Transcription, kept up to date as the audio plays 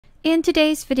In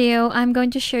today's video, I'm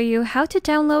going to show you how to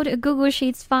download a Google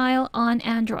Sheets file on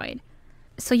Android.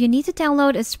 So you need to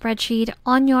download a spreadsheet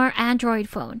on your Android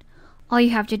phone. All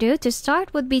you have to do to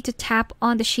start would be to tap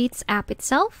on the Sheets app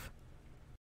itself.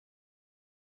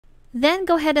 Then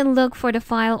go ahead and look for the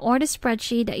file or the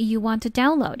spreadsheet that you want to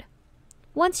download.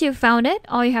 Once you've found it,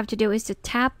 all you have to do is to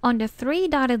tap on the three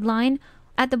dotted line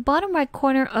at the bottom right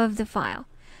corner of the file.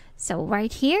 So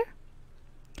right here.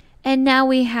 And now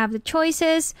we have the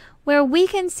choices where we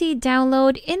can see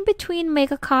download in between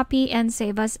make a copy and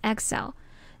save as Excel.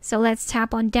 So let's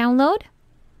tap on download.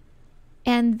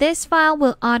 And this file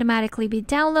will automatically be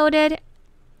downloaded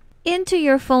into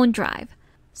your phone drive.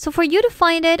 So for you to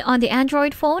find it on the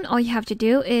Android phone, all you have to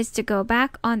do is to go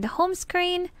back on the home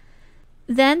screen,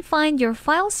 then find your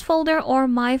files folder or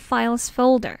my files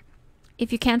folder.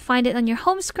 If you can't find it on your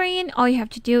home screen, all you have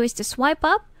to do is to swipe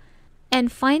up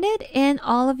and find it in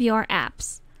all of your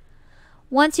apps.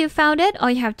 Once you've found it, all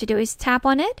you have to do is tap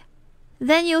on it.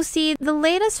 Then you'll see the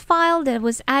latest file that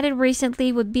was added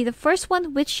recently would be the first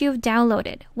one which you've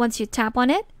downloaded. Once you tap on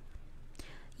it,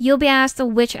 you'll be asked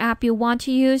which app you want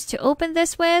to use to open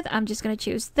this with. I'm just going to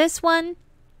choose this one.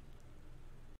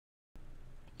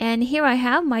 And here I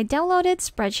have my downloaded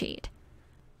spreadsheet.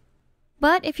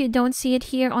 But if you don't see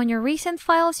it here on your recent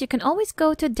files, you can always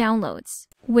go to Downloads,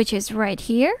 which is right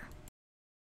here.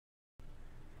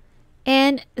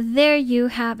 And there you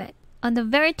have it, on the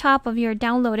very top of your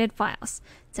downloaded files.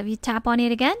 So if you tap on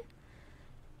it again,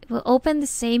 it will open the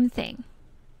same thing.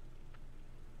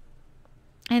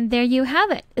 And there you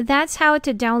have it. That's how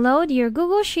to download your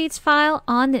Google Sheets file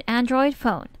on the Android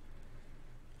phone.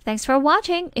 Thanks for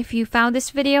watching. If you found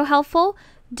this video helpful,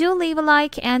 do leave a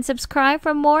like and subscribe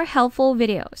for more helpful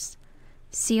videos.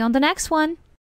 See you on the next one.